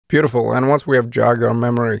Beautiful. And once we have jogged our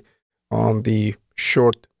memory on the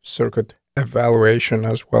short circuit evaluation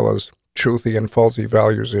as well as truthy and falsy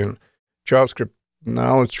values in JavaScript,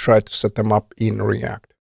 now let's try to set them up in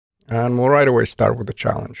React. And we'll right away start with the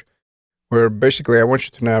challenge, where basically I want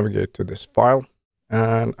you to navigate to this file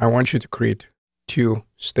and I want you to create two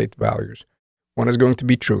state values. One is going to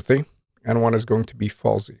be truthy and one is going to be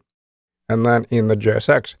falsy. And then in the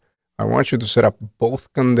JSX, I want you to set up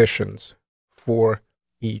both conditions for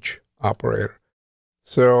each operator.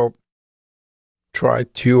 So try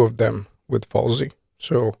two of them with falsy,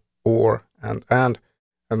 so or and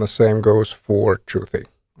the same goes for truthy.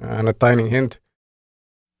 And a tiny hint,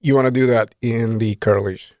 you want to do that in the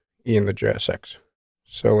curlies in the JSX.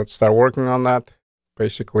 So let's start working on that.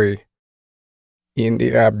 Basically, in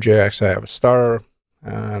the app.js, I have a star,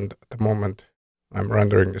 and at the moment, I'm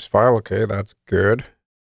rendering this file. Okay, that's good.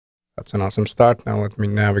 That's an awesome start. Now let me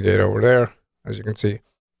navigate over there. As you can see,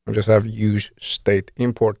 I just have use state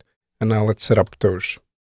import, and now let's set up those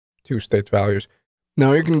two state values.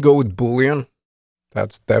 Now you can go with Boolean.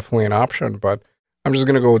 That's definitely an option, but I'm just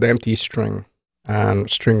going to go with empty string and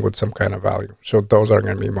string with some kind of value. So those are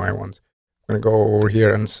going to be my ones. I'm going to go over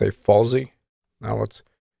here and say falsy. Now let's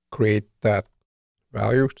create that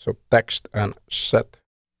value. So text and set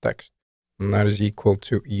text. And that is equal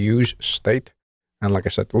to use state. And like I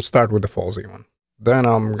said, we'll start with the falsy one. Then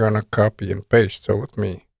I'm going to copy and paste. So let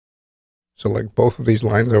me select both of these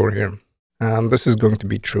lines over here. And this is going to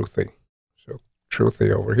be truthy. So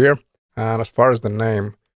truthy over here. And as far as the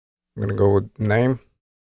name, I'm going to go with name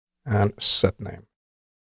and set name.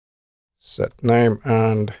 Set name.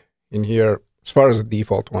 And in here, as far as the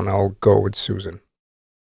default one, I'll go with Susan.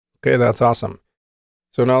 Okay, that's awesome.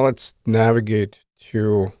 So now let's navigate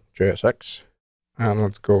to JSX. And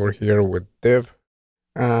let's go over here with div.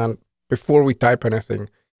 And before we type anything,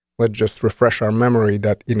 let's just refresh our memory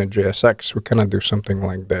that in a JSX, we cannot do something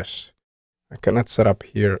like this. I cannot set up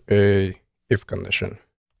here a if condition,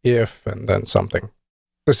 if and then something.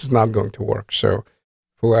 This is not going to work. So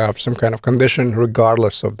if we'll have some kind of condition,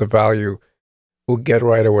 regardless of the value, we'll get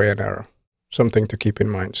right away an error. Something to keep in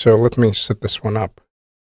mind. So let me set this one up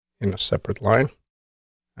in a separate line.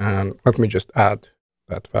 And let me just add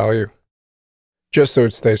that value, just so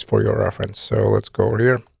it stays for your reference. So let's go over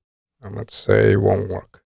here and let's say won't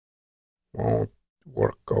work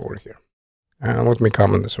over here. And let me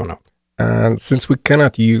comment this one out. And since we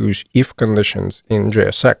cannot use if conditions in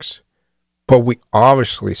JSX, but we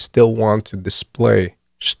obviously still want to display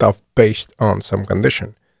stuff based on some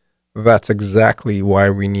condition, that's exactly why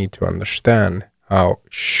we need to understand how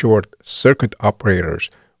short circuit operators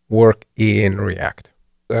work in React.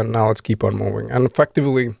 And now let's keep on moving. And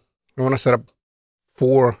effectively, I want to set up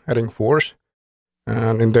 4 heading 4s.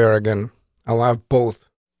 And in there, again, I'll have both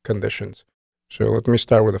conditions. So let me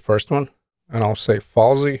start with the first one. And I'll say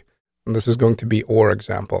falsy. And this is going to be or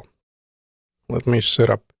example. Let me set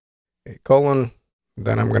up a colon.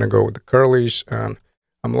 Then I'm going to go with the curlies. And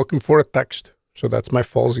I'm looking for a text. So that's my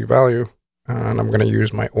falsy value. And I'm going to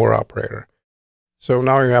use my or operator. So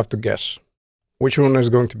now you have to guess which one is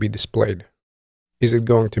going to be displayed. Is it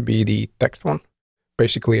going to be the text one,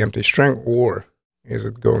 basically empty string, or is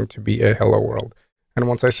it going to be a hello world? And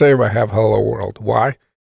once I save, I have hello world. Why?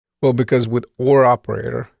 Well, because with or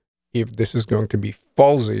operator, if this is going to be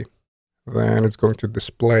falsy, then it's going to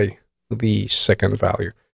display the second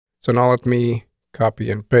value. So now let me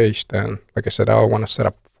copy and paste. And like I said, I want to set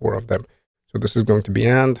up 4 of them. So this is going to be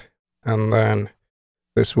and then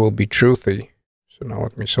this will be truthy. So now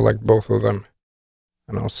let me select both of them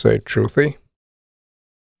and I'll say truthy.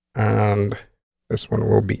 And this one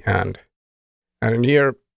will be and. And in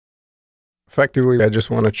here, effectively, I just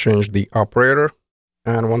want to change the operator.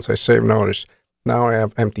 And once I save, notice, now I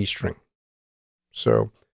have empty string.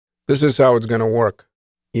 So this is how it's going to work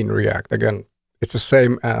in React. Again, it's the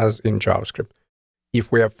same as in JavaScript.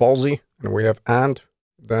 If we have falsy and we have and,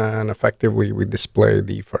 then effectively we display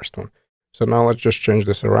the first one. So now let's just change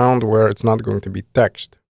this around where it's not going to be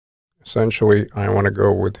text. Essentially, I want to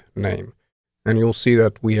go with name. And you'll see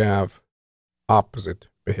that we have opposite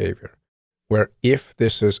behavior, where if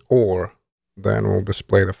this is or, then we'll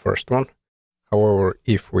display the first one. However,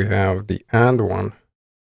 if we have the and one,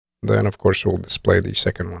 then of course we'll display the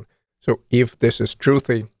second one. So if this is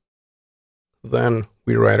truthy, then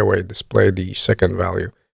we right away display the second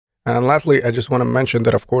value. And lastly, I just want to mention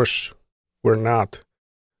that of course we're not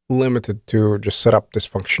limited to just set up this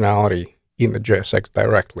functionality in the JSX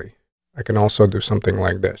directly. I can also do something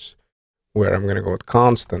like this, where I'm going to go with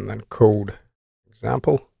const and then code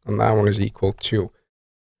example, and that one is equal to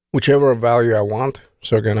whichever value I want.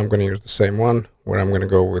 So again, I'm going to use the same one, where I'm going to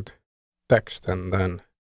go with text and then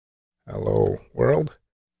hello world,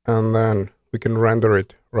 and then we can render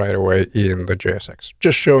it right away in the JSX,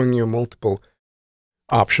 just showing you multiple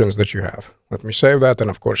options that you have. Let me save that. And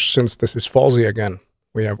of course, since this is falsy again,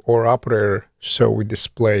 we have OR operator, so we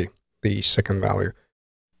display the second value.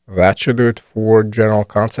 That should do it for general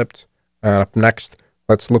concept. Up next,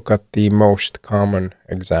 let's look at the most common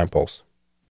examples.